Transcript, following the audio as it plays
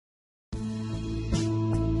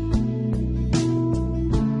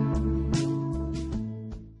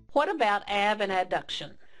What about ab and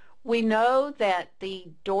adduction? We know that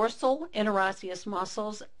the dorsal interosseous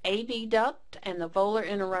muscles abduct and the volar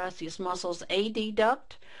interosseous muscles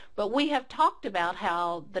adduct, but we have talked about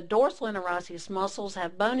how the dorsal interosseous muscles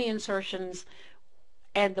have bony insertions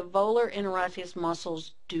and the volar interosseous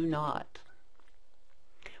muscles do not.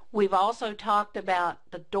 We've also talked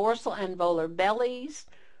about the dorsal and volar bellies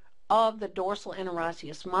of the dorsal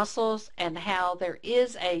interosseous muscles and how there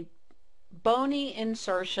is a bony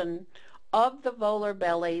insertion of the volar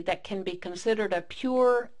belly that can be considered a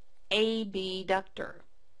pure abductor.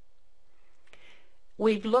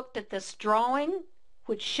 We've looked at this drawing,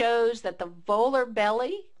 which shows that the volar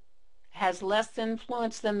belly has less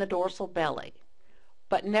influence than the dorsal belly,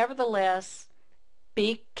 but nevertheless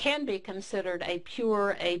can be considered a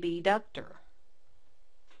pure abductor.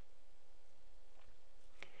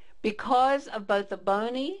 Because of both the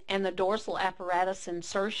bony and the dorsal apparatus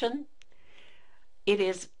insertion, it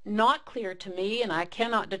is not clear to me, and I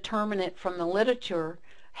cannot determine it from the literature,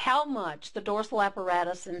 how much the dorsal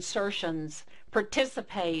apparatus insertions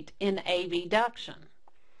participate in abduction.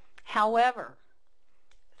 However,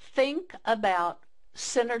 think about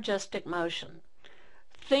synergistic motion.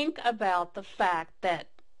 Think about the fact that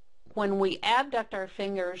when we abduct our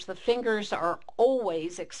fingers, the fingers are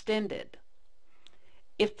always extended.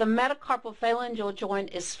 If the metacarpophalangeal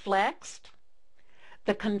joint is flexed,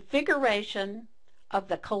 the configuration of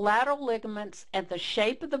the collateral ligaments and the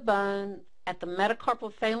shape of the bone at the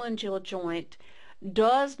metacarpophalangeal joint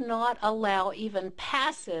does not allow even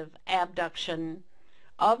passive abduction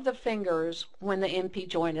of the fingers when the MP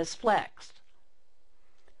joint is flexed.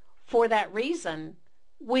 For that reason,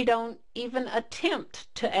 we don't even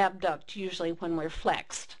attempt to abduct usually when we're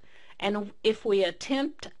flexed. And if we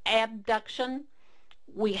attempt abduction,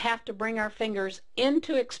 we have to bring our fingers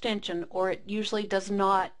into extension, or it usually does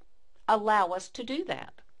not allow us to do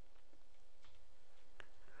that.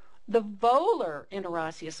 The volar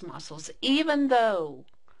interosseous muscles, even though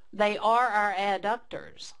they are our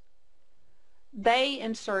adductors, they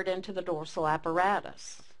insert into the dorsal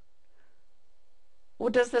apparatus. Well,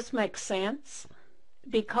 does this make sense?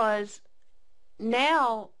 Because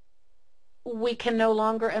now we can no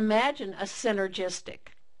longer imagine a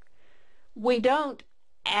synergistic. We don't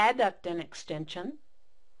adduct in extension,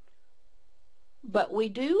 but we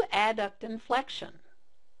do adduct in flexion.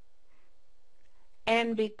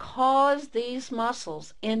 And because these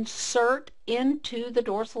muscles insert into the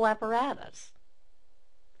dorsal apparatus,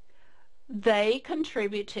 they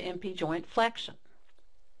contribute to MP joint flexion.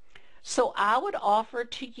 So I would offer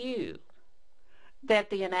to you that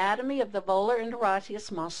the anatomy of the volar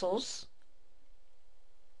interosseous muscles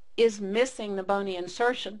is missing the bony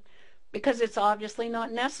insertion because it's obviously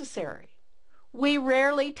not necessary. We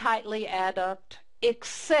rarely tightly adduct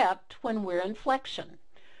except when we're in flexion.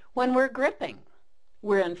 When we're gripping,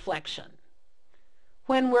 we're in flexion.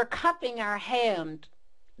 When we're cupping our hand,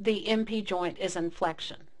 the MP joint is in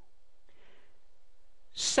flexion.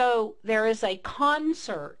 So there is a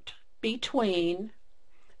concert between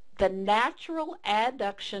the natural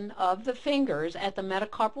adduction of the fingers at the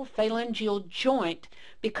metacarpophalangeal joint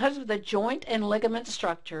because of the joint and ligament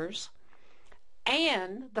structures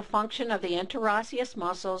and the function of the interosseous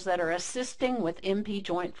muscles that are assisting with MP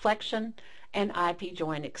joint flexion and IP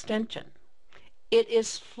joint extension. It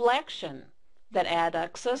is flexion that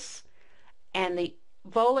adducts us, and the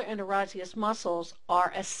volar interosseous muscles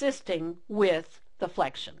are assisting with the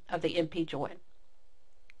flexion of the MP joint.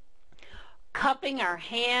 Cupping our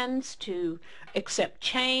hands to accept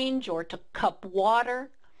change or to cup water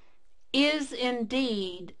is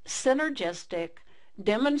indeed synergistic,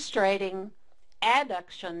 demonstrating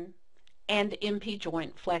adduction and MP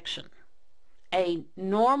joint flexion. A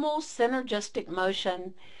normal synergistic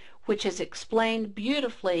motion which is explained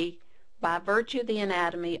beautifully by virtue of the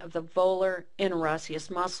anatomy of the volar interosseous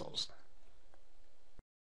muscles.